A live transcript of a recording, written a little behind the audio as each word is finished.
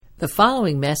The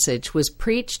following message was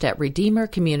preached at Redeemer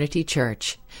Community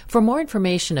Church. For more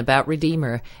information about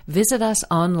Redeemer, visit us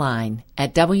online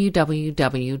at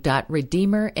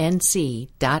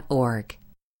www.redeemernc.org.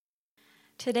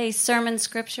 Today's sermon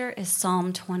scripture is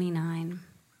Psalm 29.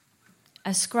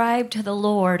 Ascribe to the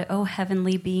Lord, O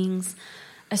heavenly beings.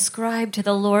 Ascribe to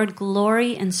the Lord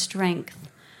glory and strength.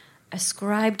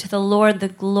 Ascribe to the Lord the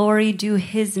glory due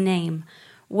his name.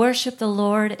 Worship the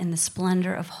Lord in the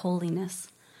splendor of holiness.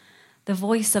 The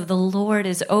voice of the Lord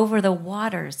is over the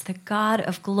waters. The God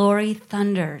of glory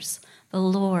thunders. The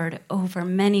Lord over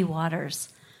many waters.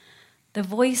 The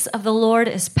voice of the Lord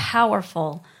is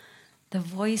powerful. The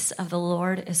voice of the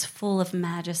Lord is full of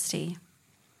majesty.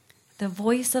 The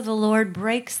voice of the Lord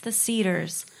breaks the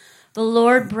cedars. The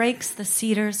Lord breaks the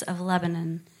cedars of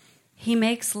Lebanon. He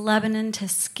makes Lebanon to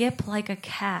skip like a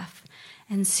calf,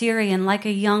 and Syrian like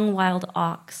a young wild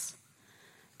ox.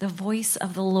 The voice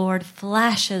of the Lord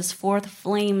flashes forth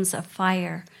flames of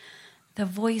fire. The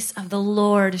voice of the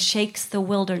Lord shakes the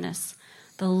wilderness.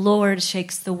 The Lord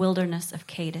shakes the wilderness of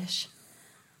Kadesh.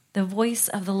 The voice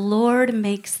of the Lord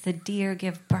makes the deer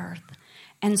give birth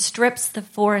and strips the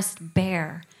forest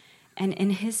bare. And in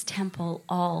his temple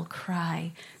all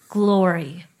cry,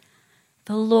 glory.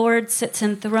 The Lord sits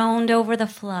enthroned over the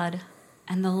flood,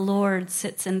 and the Lord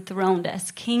sits enthroned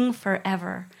as king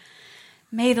forever.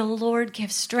 May the Lord give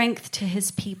strength to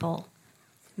his people.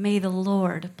 May the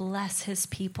Lord bless his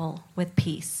people with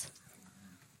peace.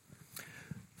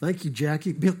 Thank you,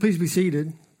 Jackie. Please be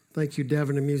seated. Thank you,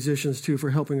 Devin, and musicians, too, for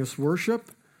helping us worship.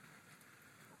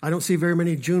 I don't see very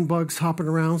many June bugs hopping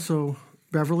around, so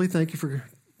Beverly, thank you for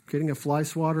getting a fly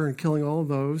swatter and killing all of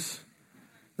those.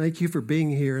 Thank you for being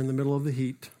here in the middle of the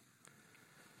heat.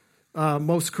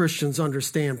 Most Christians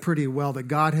understand pretty well that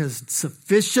God has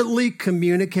sufficiently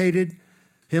communicated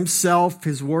himself,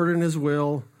 his word, and his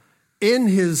will in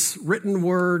his written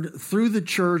word through the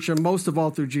church and most of all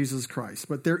through Jesus Christ.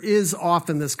 But there is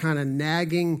often this kind of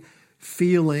nagging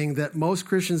feeling that most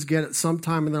Christians get at some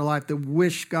time in their life that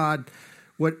wish God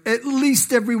would at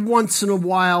least every once in a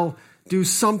while do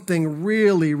something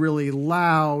really, really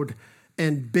loud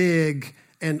and big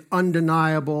and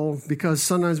undeniable, because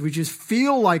sometimes we just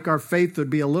feel like our faith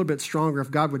would be a little bit stronger if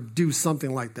God would do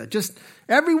something like that. Just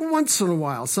every once in a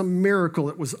while, some miracle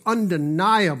that was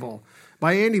undeniable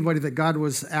by anybody that God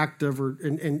was active or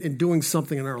in doing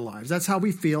something in our lives. That's how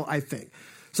we feel, I think.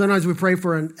 Sometimes we pray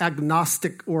for an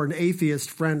agnostic or an atheist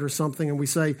friend or something, and we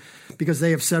say, because they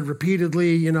have said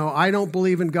repeatedly, I don't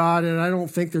believe in God, and I don't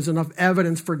think there's enough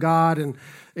evidence for God, and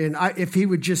if he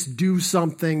would just do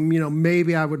something,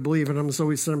 maybe I would believe in him.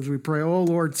 So sometimes we pray, oh,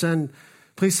 Lord,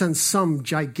 please send some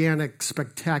gigantic,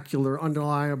 spectacular,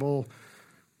 undeniable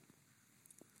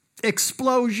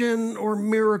explosion or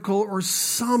miracle or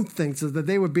something so that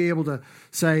they would be able to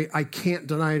say, I can't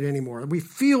deny it anymore. We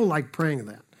feel like praying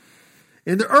that.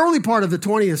 In the early part of the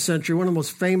 20th century, one of the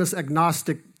most famous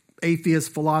agnostic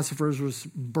atheist philosophers was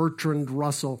Bertrand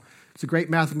Russell. He's a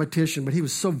great mathematician, but he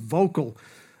was so vocal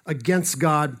against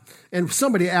God. And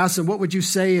somebody asked him, what would you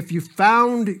say if you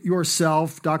found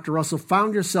yourself, Dr. Russell,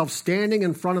 found yourself standing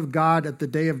in front of God at the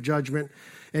day of judgment,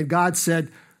 and God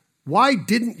said, why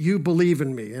didn't you believe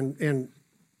in me? And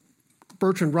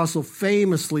Bertrand Russell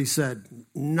famously said,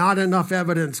 not enough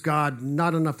evidence, God,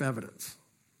 not enough evidence.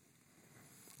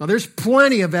 Now, there's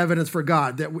plenty of evidence for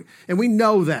God, and we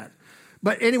know that.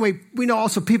 But anyway, we know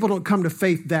also people don't come to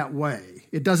faith that way.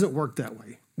 It doesn't work that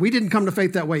way. We didn't come to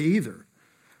faith that way either.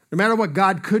 No matter what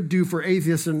God could do for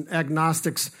atheists and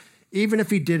agnostics, even if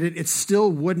he did it, it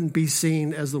still wouldn't be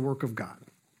seen as the work of God.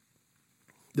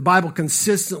 The Bible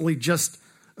consistently just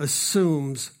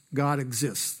assumes God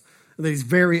exists, and that he's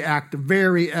very active,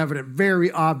 very evident,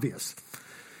 very obvious.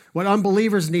 What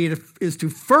unbelievers need is to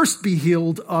first be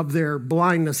healed of their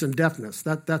blindness and deafness.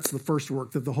 That's the first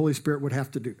work that the Holy Spirit would have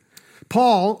to do.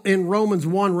 Paul, in Romans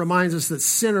 1, reminds us that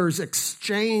sinners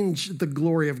exchange the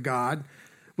glory of God,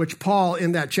 which Paul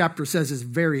in that chapter says is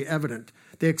very evident.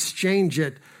 They exchange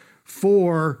it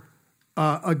for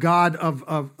a God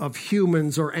of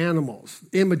humans or animals,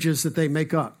 images that they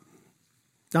make up.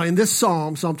 Now, in this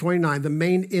Psalm 29, the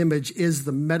main image is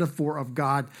the metaphor of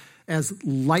God as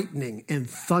lightning and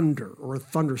thunder or a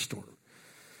thunderstorm.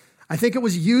 I think it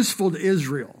was useful to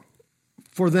Israel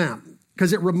for them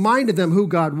because it reminded them who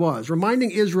God was.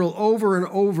 Reminding Israel over and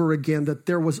over again that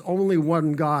there was only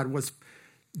one God was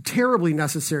terribly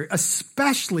necessary,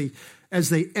 especially as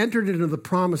they entered into the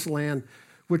promised land,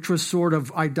 which was sort of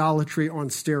idolatry on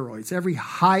steroids. There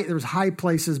was high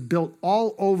places built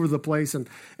all over the place and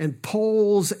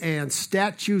poles and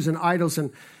statues and idols.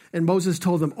 And Moses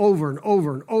told them over and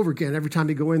over and over again, every time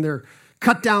you go in there,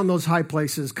 cut down those high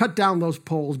places, cut down those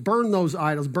poles, burn those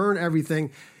idols, burn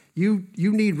everything. You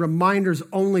need reminders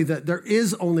only that there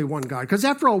is only one God. Because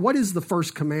after all, what is the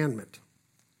first commandment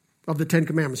of the 10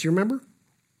 Commandments? You remember?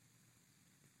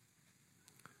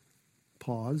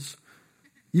 Pause.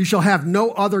 You shall have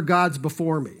no other gods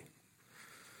before me.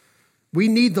 We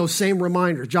need those same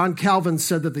reminders. John Calvin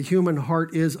said that the human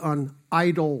heart is an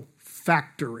idol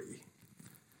factory.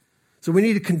 So we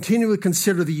need to continually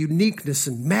consider the uniqueness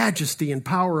and majesty and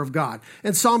power of God.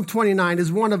 And Psalm 29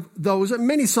 is one of those, and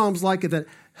many psalms like it, that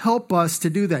help us to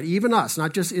do that. Even us,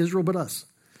 not just Israel, but us.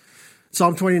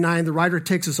 Psalm 29, the writer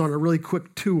takes us on a really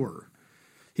quick tour.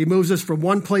 He moves us from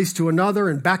one place to another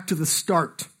and back to the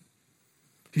start.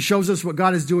 He shows us what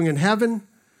God is doing in heaven,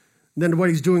 then what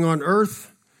he's doing on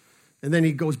earth, and then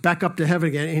he goes back up to heaven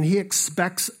again, and he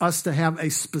expects us to have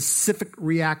a specific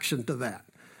reaction to that.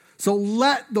 So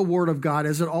let the word of God,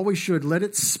 as it always should, let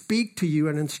it speak to you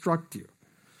and instruct you.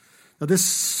 Now, this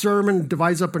sermon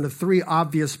divides up into 3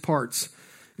 obvious parts.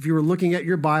 If you were looking at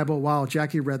your Bible while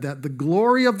Jackie read that, the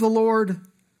glory of the Lord,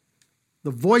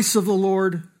 the voice of the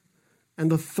Lord,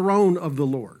 and the throne of the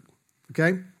Lord.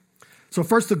 Okay? So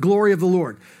first, the glory of the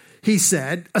Lord. He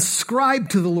said, ascribe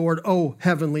to the Lord, O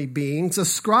heavenly beings.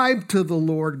 Ascribe to the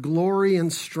Lord glory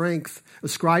and strength.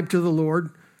 Ascribe to the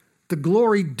Lord the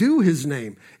glory due his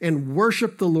name, and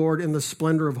worship the Lord in the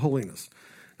splendor of holiness.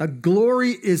 Now,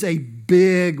 glory is a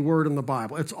big word in the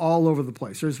Bible. It's all over the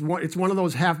place. It's one of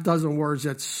those half dozen words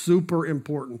that's super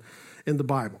important in the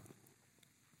Bible.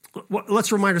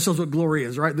 Let's remind ourselves what glory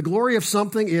is, right? The glory of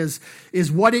something is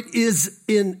what it is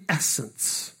in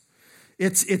essence.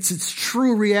 It's its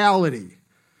true reality.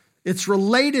 It's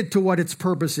related to what its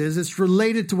purpose is. It's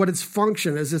related to what its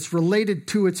function is. It's related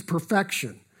to its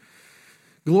perfection.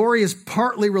 Glory is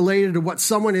partly related to what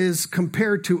someone is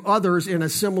compared to others in a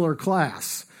similar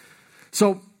class.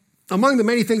 So among the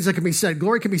many things that can be said,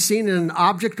 glory can be seen in an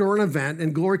object or an event,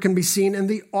 and glory can be seen in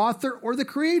the author or the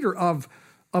creator of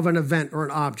an event or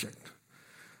an object.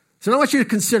 So I want you to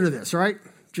consider this, all right?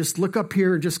 Just look up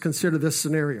here and just consider this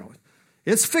scenario.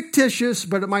 It's fictitious,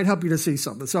 but it might help you to see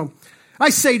something. So I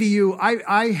say to you,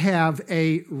 I have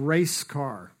a race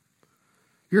car.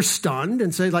 You're stunned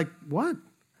and say, like, what?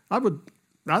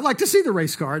 I'd like to see the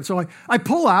race car. And so I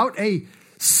pull out a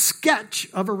sketch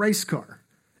of a race car.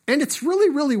 And it's really,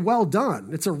 really well done.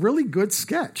 It's a really good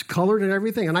sketch, colored and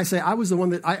everything. And I say, I was the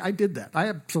one that, I did that. I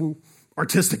have some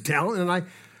artistic talent, and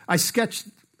I sketched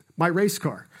my race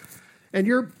car. And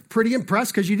you're pretty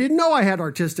impressed because you didn't know I had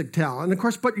artistic talent. And of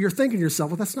course, but you're thinking to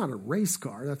yourself, well, that's not a race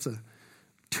car. That's a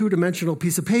 2-dimensional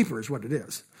piece of paper is what it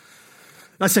is.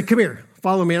 I said, come here,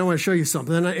 follow me. I want to show you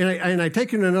something. And I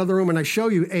take you in another room and I show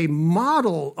you a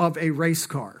model of a race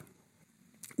car.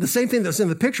 The same thing that's in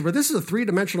the picture, but this is a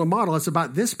 3-dimensional model. It's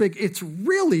about this big. It's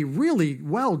really, really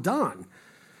well done.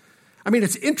 I mean,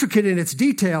 it's intricate in its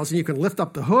details, and you can lift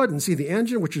up the hood and see the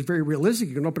engine, which is very realistic.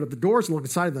 You can open up the doors and look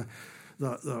inside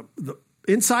the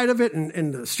inside of it,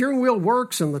 and the steering wheel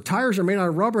works, and the tires are made out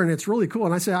of rubber, and it's really cool.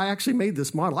 And I say, I actually made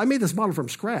this model. I made this model from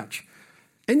scratch.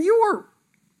 And you are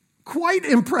quite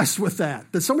impressed with that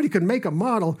somebody could make a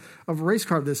model of a race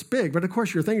car this big. But of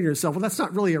course, you're thinking to yourself, well, that's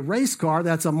not really a race car.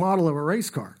 That's a model of a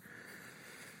race car.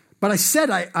 But I said,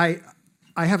 I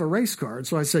have a race car. And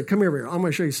so I said, come here. I'm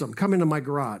going to show you something. Come into my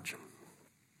garage.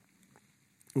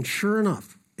 And sure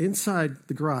enough, inside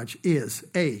the garage is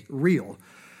a real,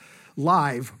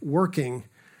 live, working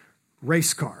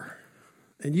race car.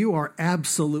 And you are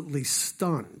absolutely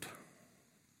stunned.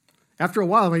 After a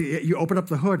while, you open up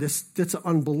the hood. It's an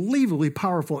unbelievably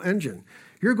powerful engine.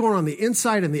 You're going on the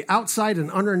inside and the outside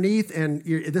and underneath, and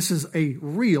this is a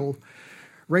real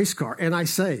race car. And I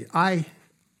say, I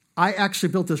actually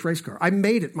built this race car. I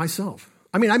made it myself.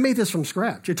 I mean, I made this from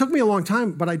scratch. It took me a long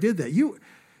time, but I did that. You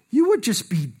would just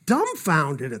be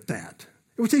dumbfounded at that.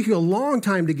 It would take you a long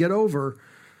time to get over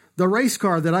the race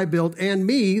car that I built and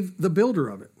me, the builder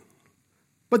of it.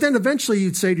 But then eventually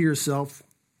you'd say to yourself,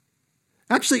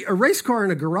 actually, a race car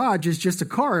in a garage is just a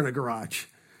car in a garage.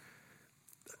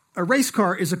 A race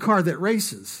car is a car that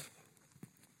races.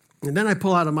 And then I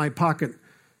pull out of my pocket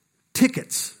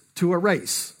tickets to a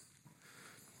race.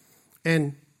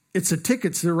 And it's a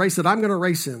ticket to the race that I'm going to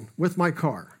race in with my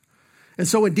car. And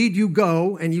so indeed you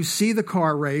go and you see the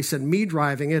car race and me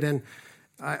driving it. And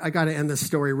I got to end this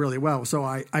story really well. So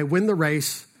I win the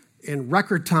race in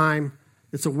record time.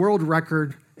 It's a world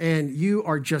record. And you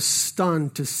are just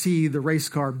stunned to see the race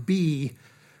car be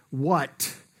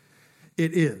what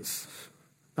it is.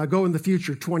 Now go in the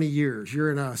future 20 years.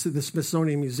 You're in the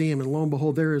Smithsonian Museum, and lo and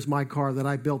behold, there is my car that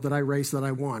I built, that I raced, that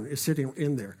I won. It's sitting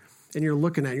in there. And you're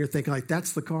looking at it, and you're thinking, like,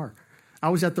 that's the car. I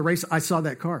was at the race. I saw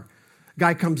that car.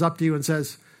 guy comes up to you and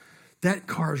says, that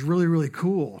car is really, really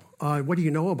cool. What do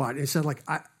you know about it? And he said,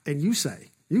 and you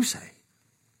say,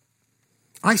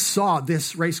 I saw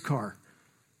this race car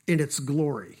in its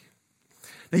glory.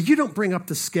 Now, you don't bring up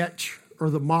the sketch or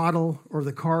the model or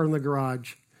the car in the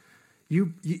garage.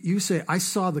 You say, I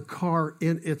saw the car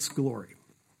in its glory.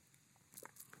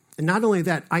 And not only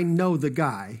that, I know the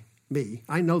guy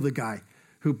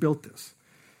who built this.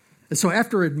 And so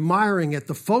after admiring it,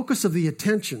 the focus of the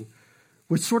attention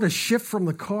would sort of shift from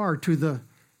the car to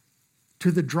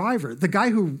the driver, the guy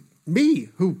who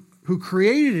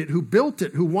created it, who built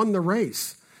it, who won the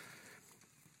race.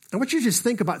 I want you to just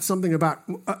think about something about,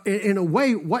 in a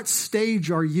way, what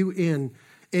stage are you in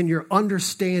your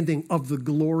understanding of the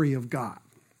glory of God?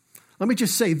 Let me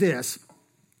just say this.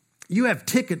 You have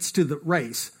tickets to the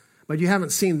race, but you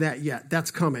haven't seen that yet.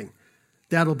 That's coming.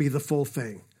 That'll be the full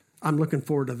thing. I'm looking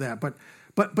forward to that.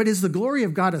 But is the glory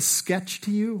of God a sketch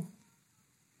to you?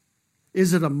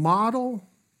 Is it a model?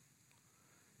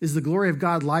 Is the glory of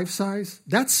God life-size?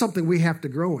 That's something we have to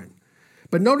grow in.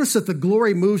 But notice that the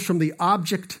glory moves from the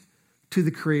object to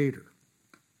the creator.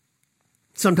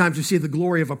 Sometimes you see the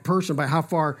glory of a person by how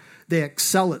far they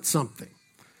excel at something.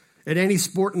 At any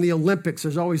sport in the Olympics,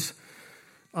 there's always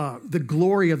the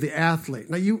glory of the athlete.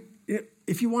 Now,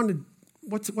 if you wanted,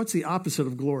 what's the opposite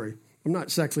of glory? I'm not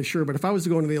exactly sure, but if I was to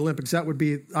go into the Olympics, I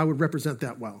would represent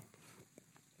that well.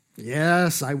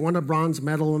 Yes, I won a bronze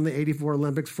medal in the 84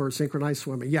 Olympics for synchronized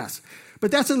swimming. Yes, but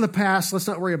that's in the past. Let's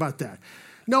not worry about that.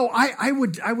 No, I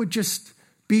would just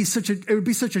be it would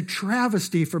be such a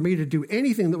travesty for me to do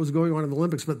anything that was going on in the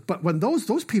Olympics. But when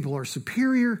those people are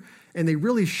superior and they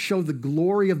really show the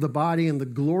glory of the body and the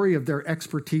glory of their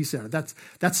expertise in it,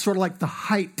 that's sort of like the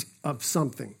height of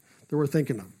something that we're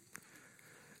thinking of.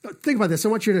 Think about this. I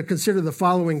want you to consider the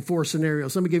following 4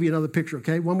 scenarios. Let me give you another picture,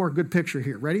 okay? One more good picture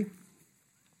here. Ready?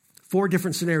 4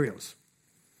 different scenarios.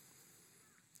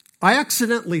 I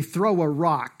accidentally throw a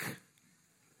rock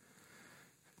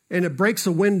and it breaks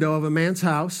a window of a man's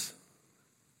house.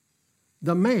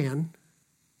 The man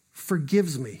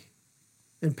forgives me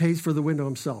and pays for the window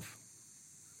himself.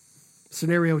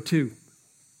 Scenario 2.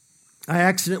 I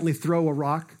accidentally throw a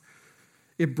rock.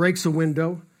 It breaks a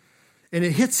window. And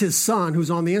it hits his son,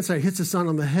 who's on the inside, hits his son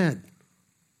on the head.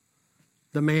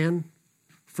 The man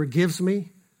forgives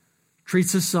me,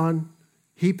 treats his son,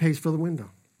 he pays for the window.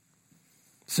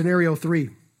 Scenario 3.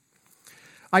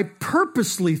 I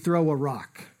purposely throw a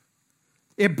rock.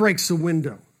 It breaks a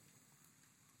window.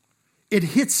 It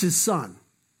hits his son,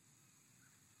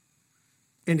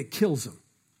 and it kills him.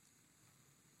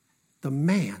 The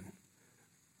man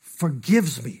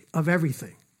forgives me of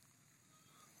everything.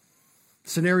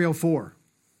 Scenario 4.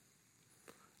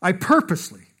 I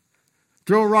purposely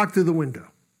throw a rock through the window,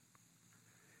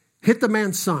 hit the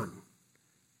man's son.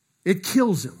 It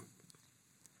kills him.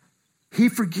 He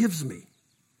forgives me,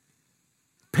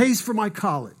 pays for my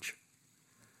college,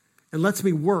 and lets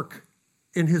me work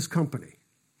in his company.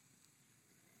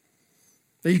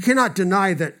 Now, you cannot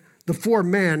deny that the 4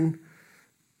 men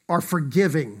are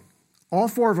forgiving. All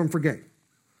 4 of them forgave.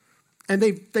 And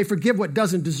they forgive what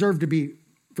doesn't deserve to be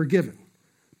forgiven.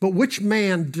 But which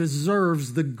man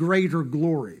deserves the greater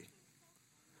glory?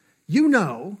 You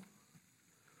know,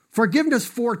 forgiveness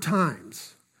 4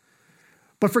 times.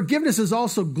 But forgiveness is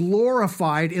also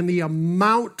glorified in the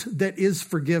amount that is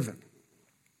forgiven.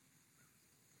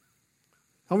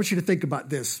 I want you to think about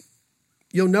this.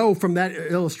 You'll know from that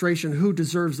illustration who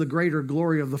deserves the greater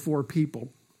glory of the 4 people.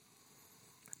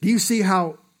 Do you see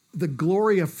how the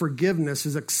glory of forgiveness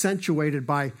is accentuated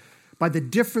by the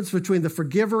difference between the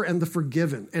forgiver and the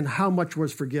forgiven and how much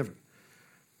was forgiven?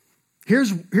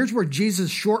 Here's where Jesus'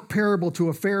 short parable to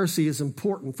a Pharisee is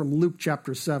important from Luke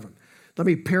chapter 7. Let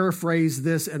me paraphrase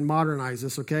this and modernize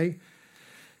this, okay?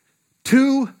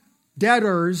 2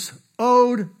 debtors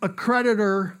owed a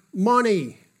creditor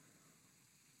money.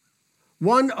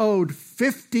 One owed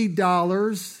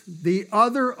 $50, the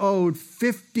other owed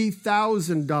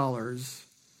 $50,000.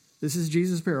 This is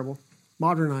Jesus' parable,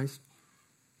 modernized.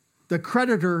 The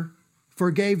creditor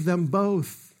forgave them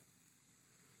both.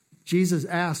 Jesus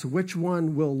asked, which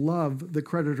one will love the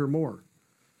creditor more?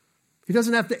 He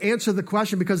doesn't have to answer the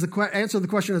question because the answer to the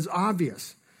question is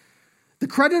obvious. The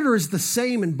creditor is the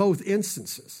same in both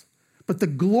instances, but the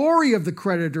glory of the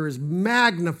creditor is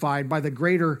magnified by the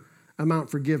greater amount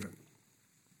forgiven.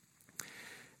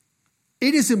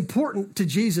 It is important to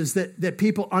Jesus that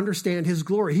people understand his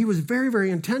glory. He was very, very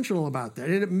intentional about that.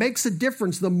 And it makes a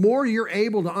difference the more you're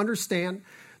able to understand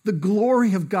the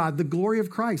glory of God, the glory of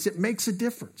Christ. It makes a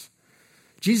difference.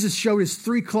 Jesus showed his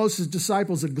three closest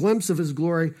disciples a glimpse of his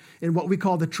glory in what we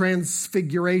call the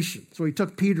transfiguration. So he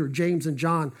took Peter, James, and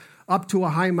John up to a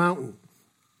high mountain.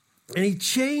 And he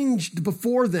changed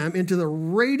before them into the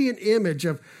radiant image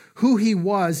of who he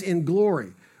was in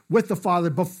glory with the Father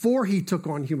before he took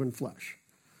on human flesh.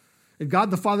 And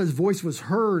God the Father's voice was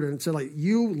heard and said, like,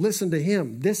 you listen to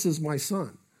him. This is my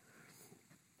son.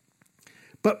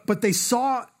 But they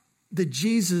saw the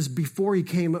Jesus before he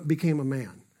became a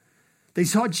man. They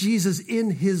saw Jesus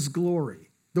in his glory,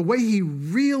 the way he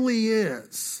really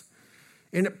is.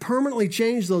 And it permanently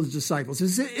changed those disciples.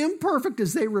 As imperfect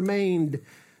as they remained,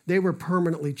 they were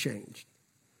permanently changed.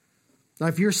 Now,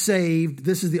 if you're saved,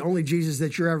 this is the only Jesus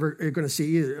that you're ever going to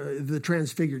see, the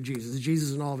transfigured Jesus,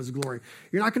 Jesus in all of his glory.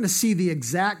 You're not going to see the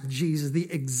exact Jesus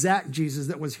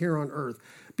that was here on earth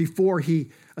before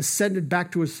he ascended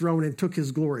back to his throne and took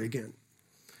his glory again.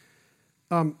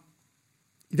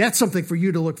 That's something for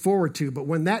you to look forward to. But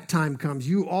when that time comes,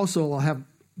 you also will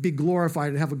be glorified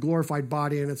and have a glorified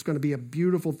body, and it's going to be a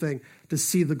beautiful thing to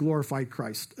see the glorified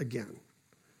Christ again.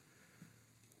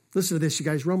 Listen to this, you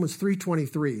guys. Romans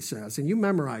 3:23 says, and you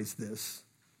memorize this,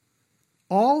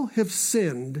 all have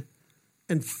sinned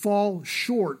and fall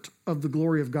short of the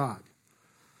glory of God.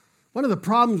 One of the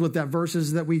problems with that verse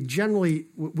is that we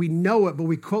know it, but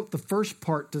we quote the first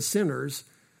part to sinners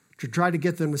to try to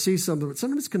get them to see something, but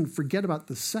sometimes can forget about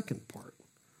the second part.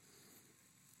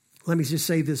 Let me just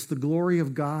say this, the glory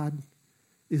of God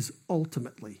is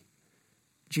ultimately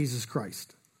Jesus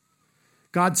Christ.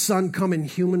 God's Son come in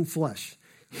human flesh.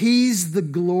 He's the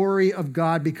glory of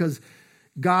God because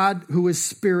God, who is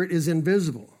spirit, is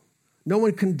invisible. No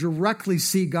one can directly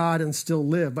see God and still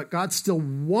live, but God still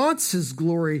wants his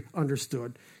glory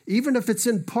understood, even if it's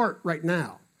in part right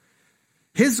now.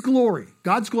 His glory,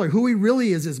 God's glory, who he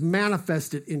really is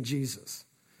manifested in Jesus.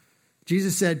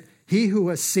 Jesus said, he who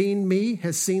has seen me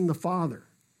has seen the Father.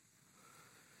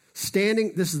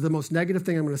 This is the most negative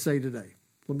thing I'm going to say today.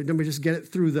 Let me just get it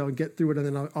through, though, and get through it, and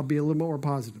then I'll be a little more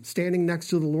positive. Standing next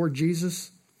to the Lord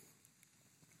Jesus,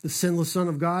 the sinless Son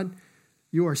of God,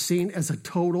 you are seen as a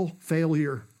total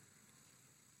failure.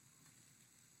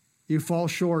 You fall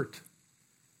short.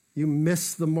 You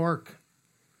miss the mark.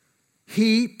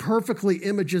 He perfectly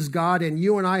images God, and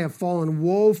you and I have fallen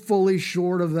woefully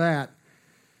short of that.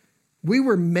 We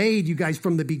were made, you guys,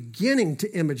 from the beginning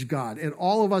to image God, and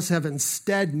all of us have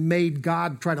instead made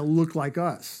God try to look like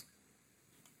us.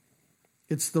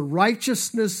 It's the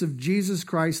righteousness of Jesus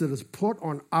Christ that is put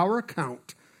on our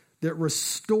account that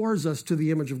restores us to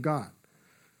the image of God.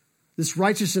 This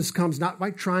righteousness comes not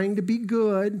by trying to be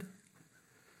good,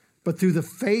 but through the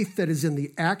faith that is in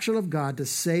the action of God to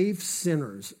save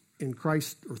sinners in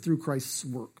Christ or through Christ's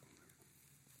work.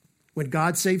 When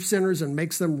God saves sinners and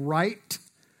makes them right,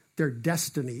 their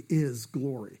destiny is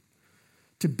glory.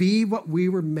 To be what we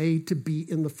were made to be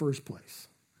in the first place.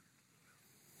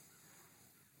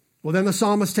 Well, then the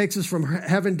psalmist takes us from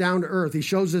heaven down to earth. He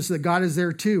shows us that God is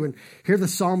there too. And here the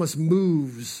psalmist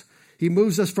moves. He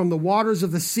moves us from the waters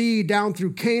of the sea down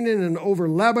through Canaan and over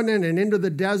Lebanon and into the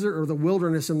desert or the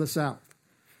wilderness in the south.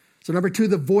 So number 2,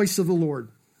 the voice of the Lord.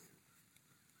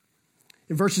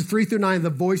 In verses 3-9,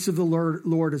 the voice of the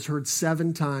Lord is heard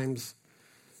 7 times.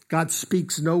 God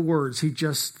speaks no words. He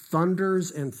just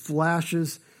thunders and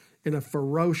flashes in a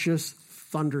ferocious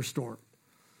thunderstorm.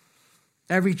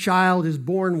 Every child is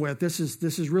born with, this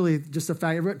is really just a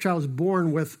fact, every child is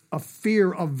born with a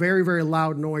fear of very, very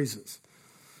loud noises.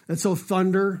 And so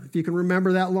thunder, if you can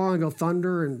remember that long ago,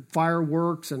 thunder and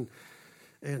fireworks and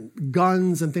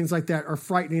guns and things like that are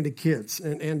frightening to kids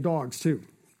and dogs too.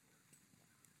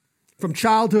 From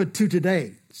childhood to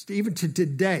today, even to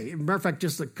today, as a matter of fact,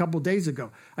 just a couple of days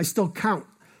ago, I still count,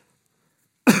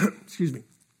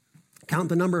 count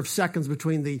the number of seconds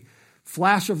between the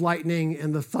flash of lightning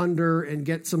and the thunder and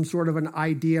get some sort of an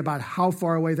idea about how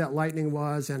far away that lightning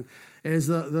was. And is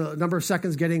the number of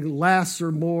seconds getting less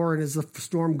or more? And is the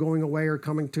storm going away or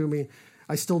coming to me?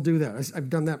 I still do that.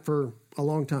 I've done that for a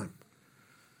long time.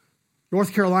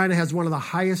 North Carolina has one of the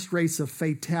highest rates of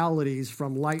fatalities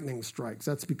from lightning strikes.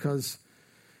 That's because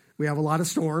we have a lot of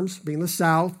storms. Being the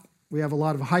South, we have a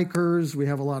lot of hikers, we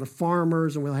have a lot of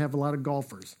farmers, and we have a lot of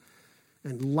golfers.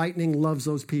 And lightning loves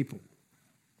those people.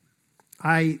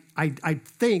 I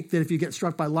think that if you get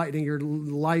struck by lightning, your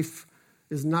life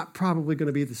is not probably going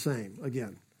to be the same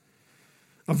again.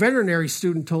 A veterinary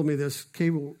student told me this.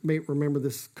 Kay may remember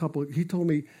this couple. He told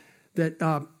me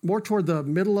that more toward the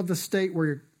middle of the state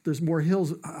where there's more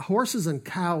hills, horses and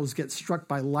cows get struck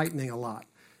by lightning a lot,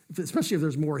 especially if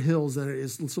there's more hills than it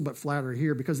is a little bit flatter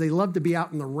here, because they love to be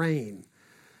out in the rain.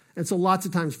 And so lots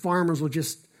of times farmers will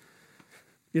just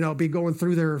be going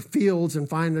through their fields and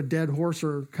find a dead horse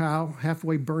or cow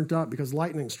halfway burnt up because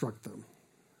lightning struck them.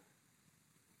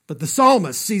 But the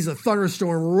psalmist sees a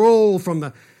thunderstorm roll from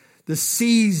the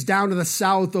seas down to the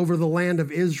south over the land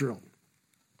of Israel.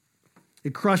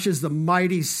 It crushes the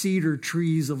mighty cedar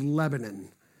trees of Lebanon.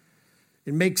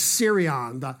 It makes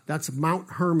Sirion, that's Mount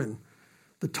Hermon,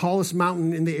 the tallest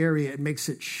mountain in the area. It makes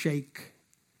it shake.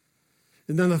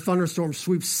 And then the thunderstorm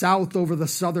sweeps south over the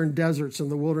southern deserts and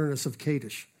the wilderness of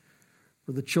Kadesh,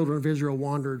 where the children of Israel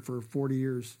wandered for 40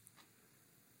 years.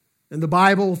 In the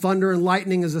Bible, thunder and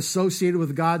lightning is associated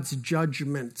with God's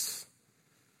judgments.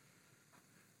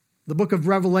 The book of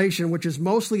Revelation, which is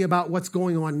mostly about what's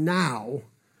going on now,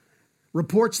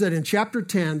 reports that in chapter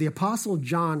 10, the Apostle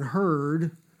John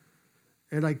heard,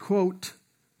 and I quote,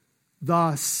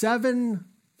 "the seven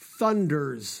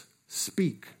thunders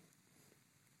speak."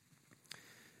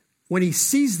 When he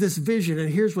sees this vision and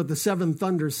hears what the seven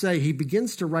thunders say, he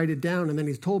begins to write it down, and then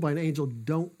he's told by an angel,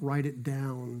 don't write it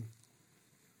down.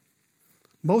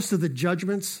 Most of the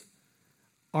judgments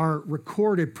are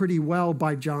recorded pretty well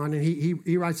by John, and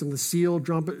he writes them, the seal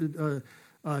trumpet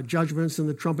judgments and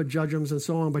the trumpet judgments and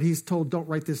so on, but he's told, don't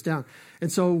write this down. And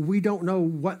so we don't know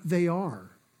what they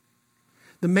are.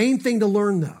 The main thing to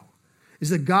learn, though, is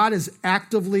that God is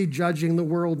actively judging the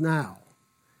world now.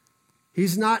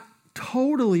 He's not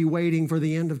totally waiting for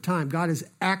the end of time. God is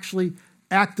actually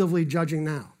actively judging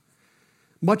now.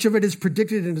 Much of it is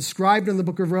predicted and described in the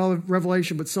book of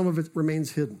Revelation, but some of it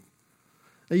remains hidden.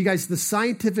 Now, you guys, the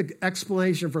scientific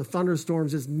explanation for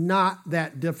thunderstorms is not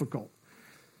that difficult.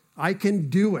 I can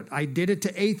do it. I did it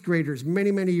to 8th graders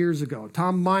many, many years ago.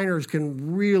 Tom Miners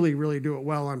can really, really do it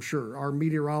well, I'm sure, our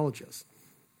meteorologist.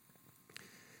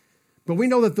 But we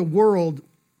know that the world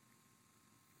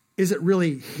isn't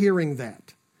really hearing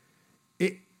that.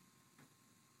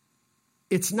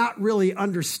 It's not really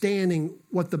understanding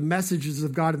what the messages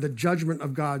of God and the judgment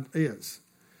of God is.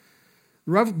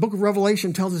 The book of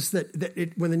Revelation tells us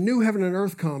that when the new heaven and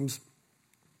earth comes,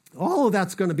 all of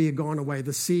that's going to be gone away.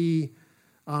 The sea,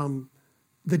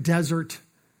 the desert,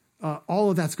 all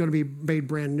of that's going to be made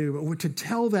brand new. But to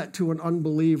tell that to an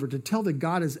unbeliever, to tell that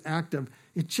God is active,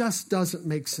 it just doesn't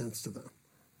make sense to them.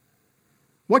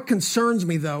 What concerns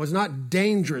me, though, is not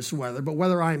dangerous weather, but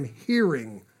whether I'm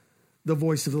hearing the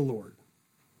voice of the Lord.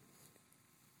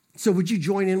 So would you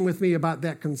join in with me about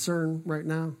that concern right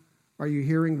now? Are you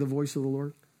hearing the voice of the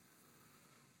Lord?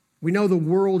 We know the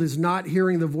world is not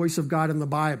hearing the voice of God in the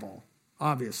Bible,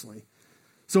 obviously.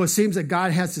 So it seems that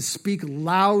God has to speak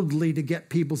loudly to get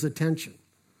people's attention.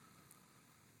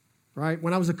 Right?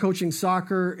 When I was coaching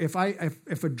soccer,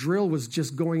 if a drill was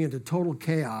just going into total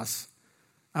chaos,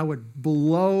 I would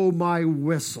blow my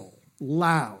whistle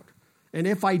loud. And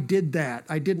if I did that,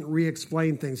 I didn't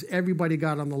re-explain things. Everybody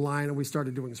got on the line and we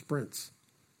started doing sprints,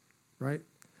 right?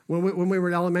 When we were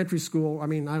in elementary school, I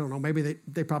mean, I don't know, maybe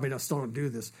they probably still don't do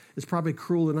this. It's probably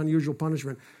cruel and unusual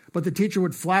punishment. But the teacher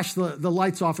would flash the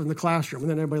lights off in the classroom, and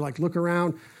then everybody look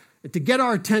around to get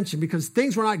our attention because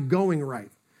things were not going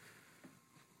right.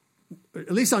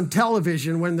 At least on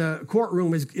television, when the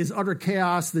courtroom is utter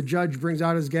chaos, the judge brings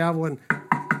out his gavel and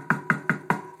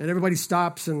everybody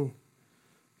stops and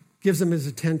gives him his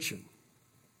attention.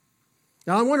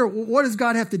 Now, I wonder, what does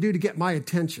God have to do to get my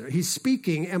attention? He's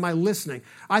speaking. Am I listening?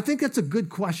 I think that's a good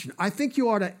question. I think you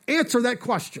ought to answer that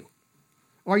question.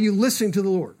 Are you listening to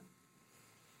the Lord?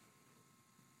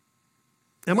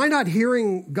 Am I not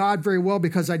hearing God very well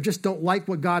because I just don't like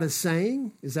what God is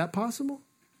saying? Is that possible?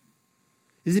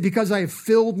 Is it because I have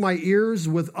filled my ears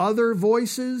with other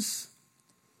voices?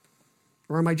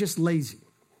 Or am I just lazy?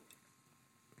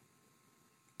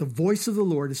 The voice of the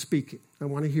Lord is speaking. I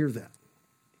want to hear that.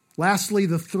 Lastly,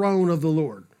 the throne of the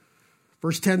Lord.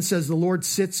 Verse 10 says, the Lord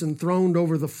sits enthroned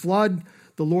over the flood.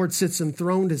 The Lord sits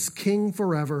enthroned as king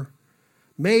forever.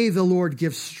 May the Lord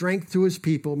give strength to his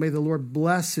people. May the Lord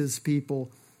bless his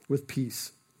people with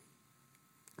peace.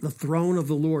 The throne of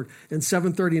the Lord. In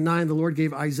 739, the Lord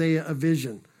gave Isaiah a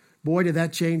vision. Boy, did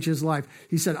that change his life.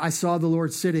 He said, I saw the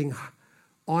Lord sitting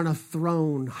on a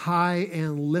throne, high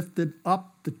and lifted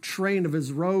up. The train of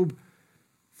his robe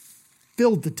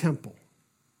filled the temple.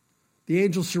 The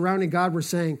angels surrounding God were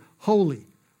saying, holy,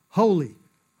 holy,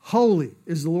 holy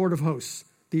is the Lord of hosts.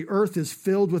 The earth is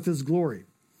filled with his glory.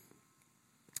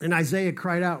 And Isaiah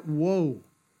cried out, woe,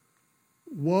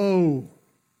 woe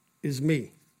is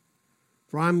me,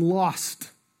 for I'm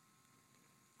lost.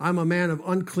 I'm a man of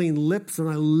unclean lips, and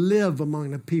I live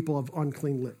among the people of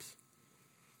unclean lips.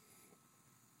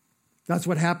 That's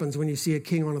what happens when you see a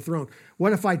king on a throne.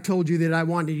 What if I told you that I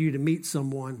wanted you to meet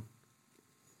someone,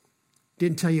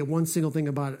 didn't tell you one single thing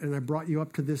about it, and I brought you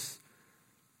up to this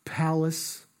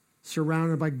palace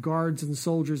surrounded by guards and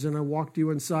soldiers, and I walked you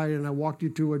inside, and I walked you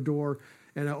to a door,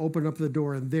 and I opened up the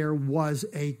door, and there was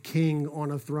a king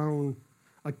on a throne.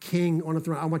 A king on a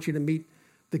throne. I want you to meet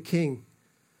the king.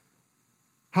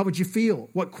 How would you feel?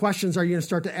 What questions are you going to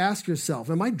start to ask yourself?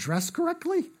 Am I dressed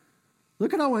correctly?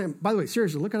 Look at how I am. By the way,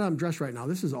 seriously, look at how I'm dressed right now.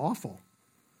 This is awful.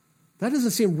 That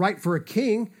doesn't seem right for a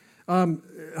king.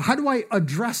 How do I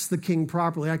address the king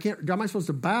properly? Am I supposed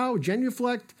to bow,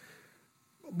 genuflect,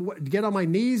 get on my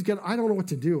knees? I don't know what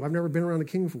to do. I've never been around a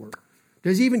king before.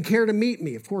 Does he even care to meet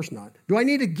me? Of course not. Do I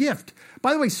need a gift?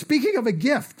 By the way, speaking of a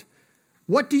gift,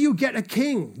 what do you get a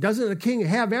king? Doesn't a king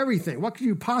have everything? What could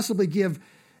you possibly give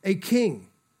a king?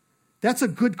 That's a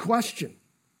good question.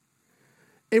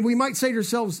 And we might say to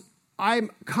ourselves,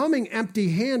 I'm coming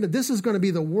empty-handed. This is going to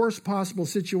be the worst possible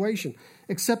situation,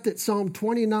 except that Psalm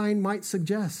 29 might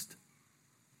suggest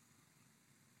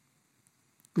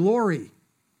glory.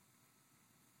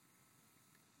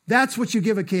 That's what you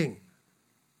give a king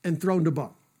enthroned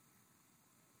above.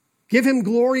 Give him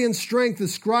glory and strength.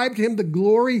 Ascribe to him the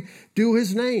glory due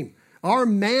his name. Our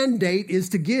mandate is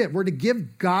to give. We're to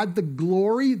give God the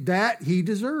glory that he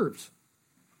deserves.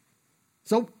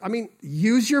 So,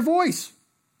 use your voice.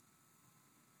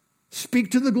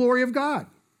 Speak to the glory of God.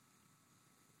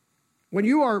 When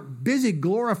you are busy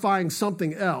glorifying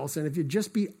something else, and if you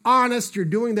just be honest, you're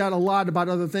doing that a lot about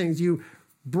other things, you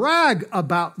brag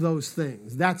about those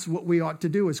things. That's what we ought to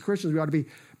do as Christians. We ought to be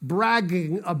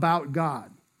bragging about God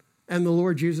and the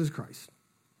Lord Jesus Christ.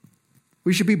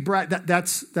 We should be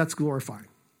that's glorifying.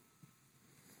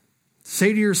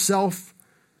 Say to yourself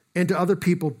and to other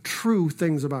people true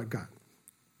things about God.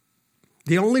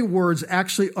 The only words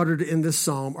actually uttered in this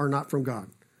psalm are not from God.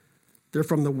 They're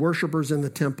from the worshipers in the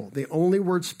temple. The only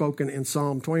words spoken in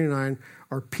Psalm 29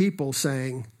 are people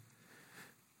saying,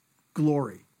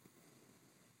 glory.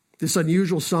 This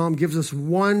unusual psalm gives us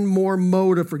one more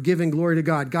motive for giving glory to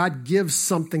God. God gives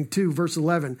something too. Verse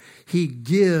 11, he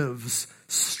gives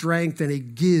strength and he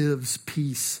gives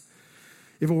peace.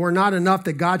 If it were not enough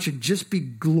that God should just be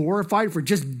glorified for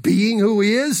just being who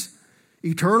he is,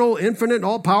 eternal, infinite,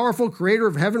 all-powerful, creator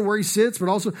of heaven where he sits, but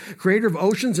also creator of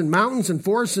oceans and mountains and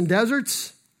forests and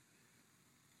deserts,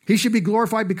 he should be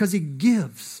glorified because he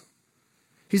gives.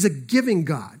 He's a giving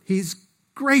God. He's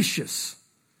gracious.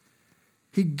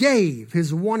 He gave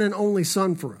his one and only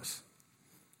son for us.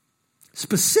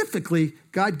 Specifically,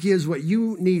 God gives what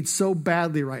you need so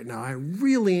badly right now. I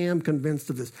really am convinced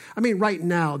of this. Right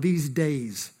now, these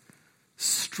days,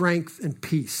 strength and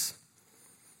peace.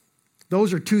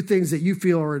 Those are two things that you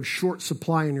feel are in short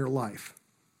supply in your life.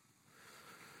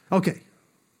 Okay,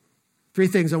 3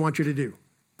 things I want you to do.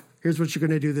 Here's what you're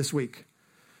going to do this week.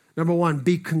 Number 1,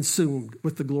 be consumed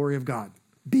with the glory of God.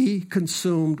 Be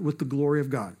consumed with the glory of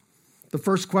God. The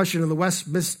first question in the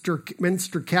Westminster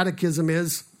Catechism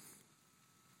is,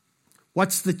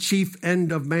 what's the chief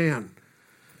end of man?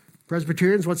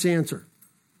 Presbyterians, what's the answer?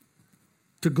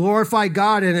 To glorify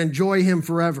God and enjoy him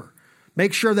forever.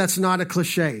 Make sure that's not a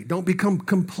cliche. Don't become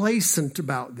complacent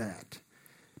about that.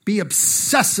 Be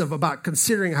obsessive about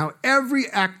considering how every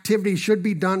activity should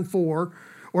be done for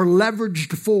or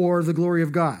leveraged for the glory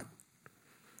of God.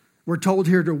 We're told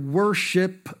here to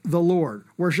worship the Lord.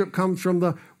 Worship comes from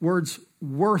the words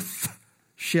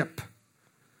worthship.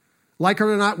 Like it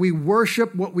or not, we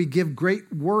worship what we give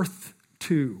great worth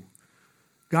to.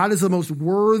 God is the most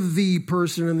worthy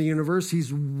person in the universe.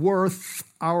 He's worth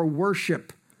our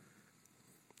worship.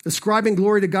 Ascribing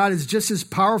glory to God is just as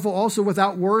powerful also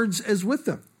without words as with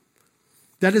them.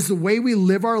 That is the way we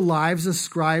live our lives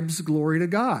ascribes glory to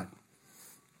God.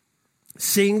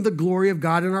 Seeing the glory of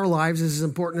God in our lives is as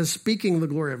important as speaking the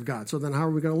glory of God. So then how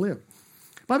are we going to live?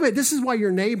 By the way, this is why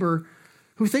your neighbor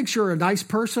who thinks you're a nice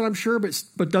person, I'm sure,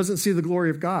 but doesn't see the glory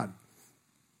of God.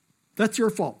 That's your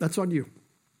fault. That's on you.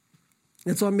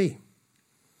 It's on me.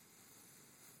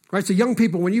 Right? So young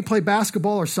people, when you play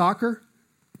basketball or soccer,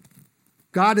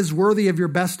 God is worthy of your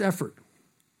best effort.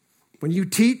 When you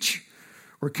teach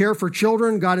or care for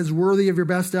children, God is worthy of your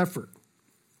best effort.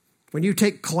 When you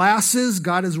take classes,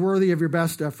 God is worthy of your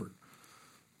best effort.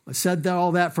 I said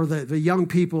all that for the young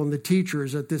people and the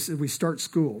teachers as we start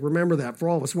school. Remember that for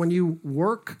all of us. When you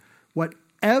work,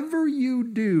 whatever you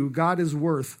do, God is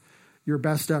worth your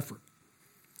best effort.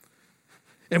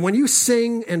 And when you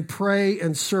sing and pray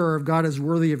and serve, God is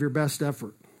worthy of your best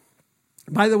effort.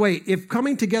 By the way, if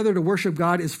coming together to worship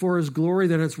God is for his glory,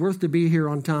 then it's worth to be here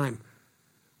on time.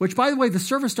 Which, by the way, the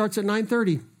service starts at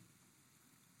 9:30.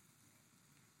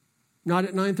 Not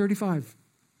at 9:35.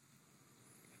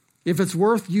 If it's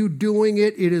worth you doing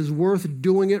it, it is worth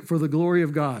doing it for the glory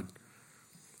of God.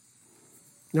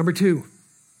 Number 2,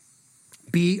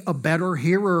 Be a better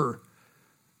hearer.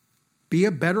 Be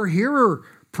a better hearer.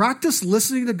 Practice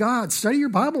listening to God. Study your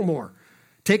Bible more.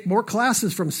 Take more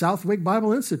classes from Southwick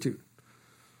Bible Institute.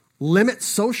 Limit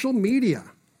social media.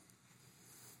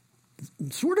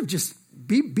 Sort of just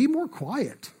be more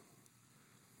quiet.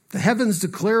 The heavens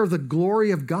declare the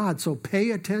glory of God, so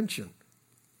pay attention.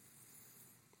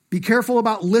 Be careful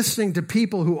about listening to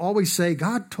people who always say,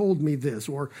 God told me this,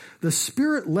 or the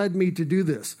Spirit led me to do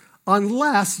this,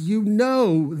 unless you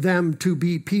know them to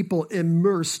be people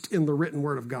immersed in the written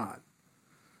word of God.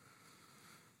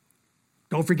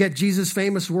 Don't forget Jesus'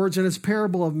 famous words in his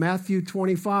parable of Matthew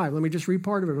 25. Let me just read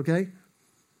part of it, okay?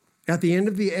 At the end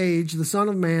of the age, the Son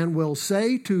of Man will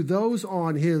say to those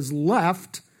on his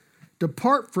left,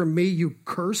 depart from me, you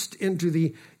cursed, into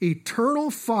the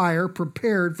eternal fire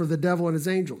prepared for the devil and his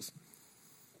angels.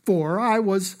 For I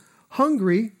was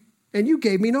hungry, and you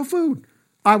gave me no food.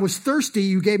 I was thirsty,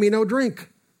 you gave me no drink.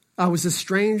 I was a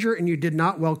stranger, and you did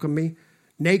not welcome me.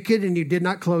 Naked, and you did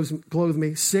not clothe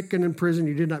me. Sick and in prison,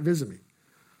 you did not visit me.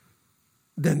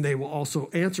 Then they will also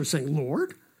answer, saying,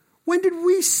 Lord, when did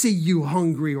we see you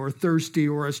hungry or thirsty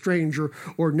or a stranger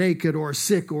or naked or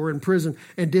sick or in prison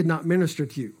and did not minister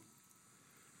to you?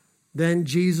 Then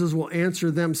Jesus will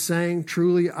answer them, saying,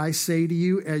 truly I say to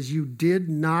you, as you did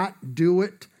not do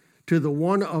it to the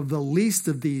one of the least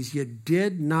of these, you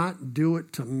did not do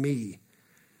it to me.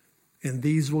 And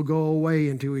these will go away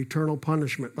into eternal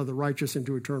punishment, of the righteous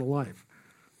into eternal life.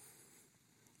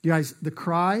 You guys, the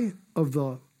cry of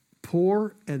the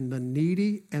poor and the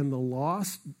needy and the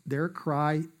lost, their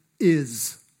cry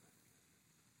is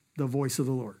the voice of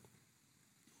the Lord.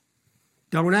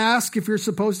 Don't ask if you're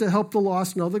supposed to help the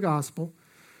lost know the gospel,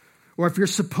 or if you're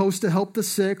supposed to help the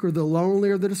sick or the lonely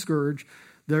or the discouraged.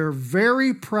 Their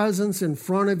very presence in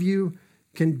front of you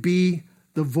can be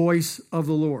the voice of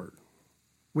the Lord.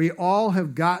 We all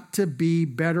have got to be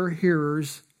better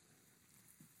hearers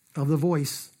of the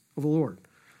voice of the Lord.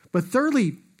 But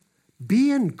thirdly,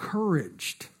 be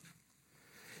encouraged.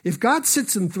 If God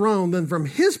sits enthroned, then from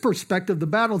his perspective, the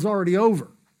battle's already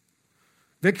over.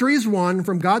 Victory is won.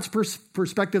 From God's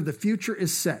perspective, the future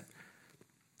is set.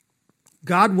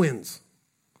 God wins.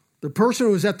 The person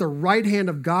who is at the right hand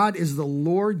of God is the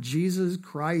Lord Jesus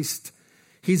Christ.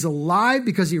 He's alive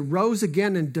because he rose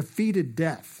again and defeated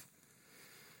death.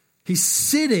 He's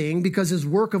sitting because his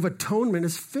work of atonement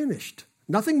is finished.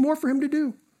 Nothing more for him to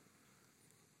do.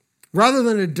 Rather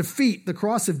than a defeat, the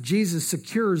cross of Jesus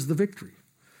secures the victory.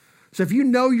 So if you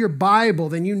know your Bible,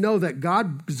 then you know that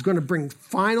God is going to bring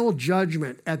final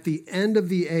judgment at the end of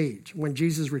the age when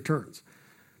Jesus returns.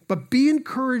 But be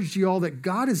encouraged, y'all, that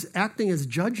God is acting as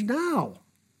judge now.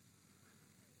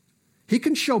 He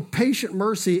can show patient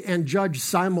mercy and judge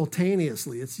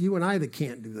simultaneously. It's you and I that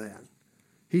can't do that.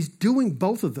 He's doing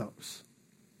both of those.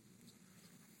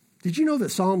 Did you know that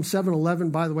Psalm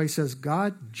 7:11, by the way, says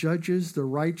God judges the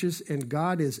righteous and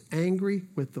God is angry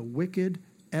with the wicked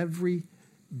every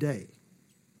day?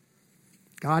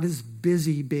 God is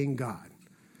busy being God.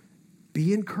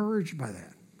 Be encouraged by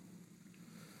that.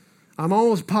 I'm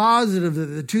almost positive that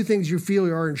the two things you feel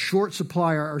are in short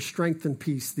supply are strength and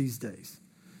peace these days.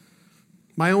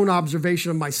 My own observation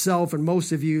of myself and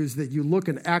most of you is that you look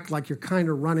and act like you're kind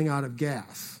of running out of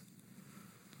gas.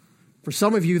 For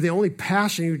some of you, the only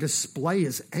passion you display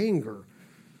is anger.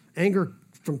 Anger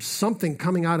from something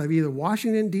coming out of either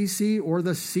Washington, D.C. or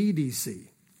the CDC.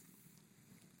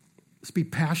 Let's be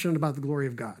passionate about the glory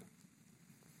of God.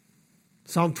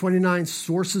 Psalm 29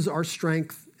 sources our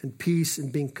strength and peace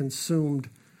in being consumed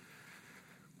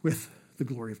with the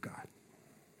glory of God.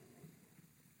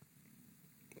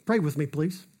 Pray with me,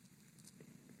 please.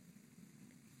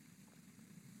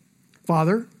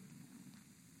 Father,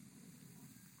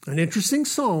 an interesting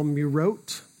psalm you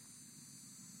wrote.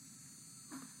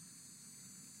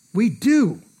 We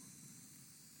do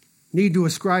need to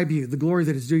ascribe you the glory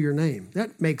that is due your name.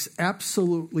 That makes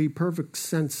absolutely perfect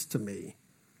sense to me.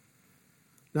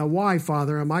 Now, why,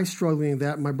 Father, am I struggling with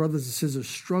that? My brothers and sisters are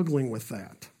struggling with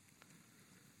that.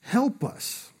 Help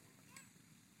us.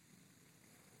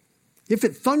 If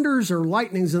it thunders or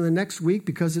lightnings in the next week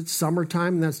because it's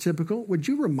summertime and that's typical, would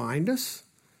you remind us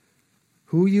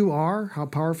who you are, how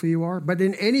powerful you are? But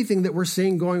in anything that we're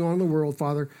seeing going on in the world,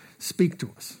 Father, speak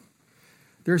to us.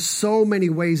 There's so many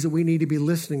ways that we need to be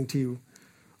listening to you.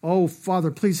 Oh,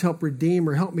 Father, please help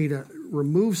Redeemer. Help me to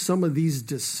remove some of these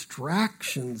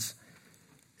distractions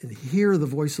and hear the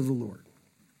voice of the Lord.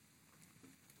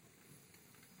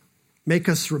 Make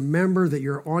us remember that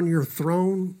you're on your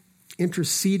throne,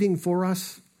 interceding for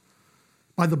us.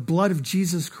 By the blood of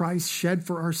Jesus Christ shed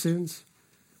for our sins,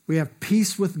 we have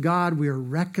peace with God. We are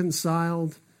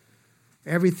reconciled.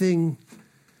 Everything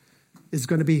is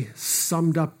going to be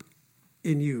summed up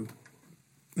in you,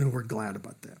 and we're glad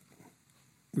about that.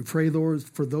 We pray, Lord,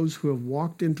 for those who have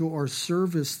walked into our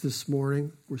service this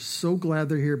morning. We're so glad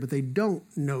they're here, but they don't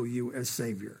know you as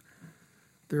Savior.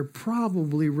 They're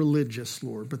probably religious,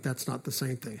 Lord, but that's not the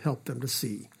same thing. Help them to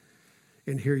see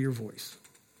and hear your voice.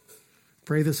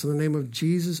 Pray this in the name of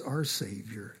Jesus, our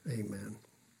Savior. Amen.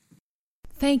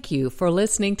 Thank you for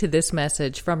listening to this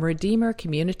message from Redeemer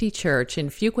Community Church in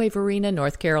Fuquay-Varina,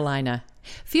 North Carolina.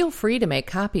 Feel free to make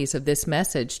copies of this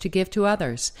message to give to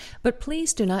others, but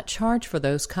please do not charge for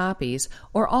those copies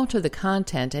or alter the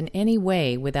content in any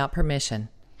way without permission.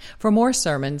 For more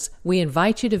sermons, we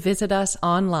invite you to visit us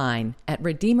online at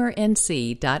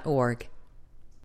redeemernc.org.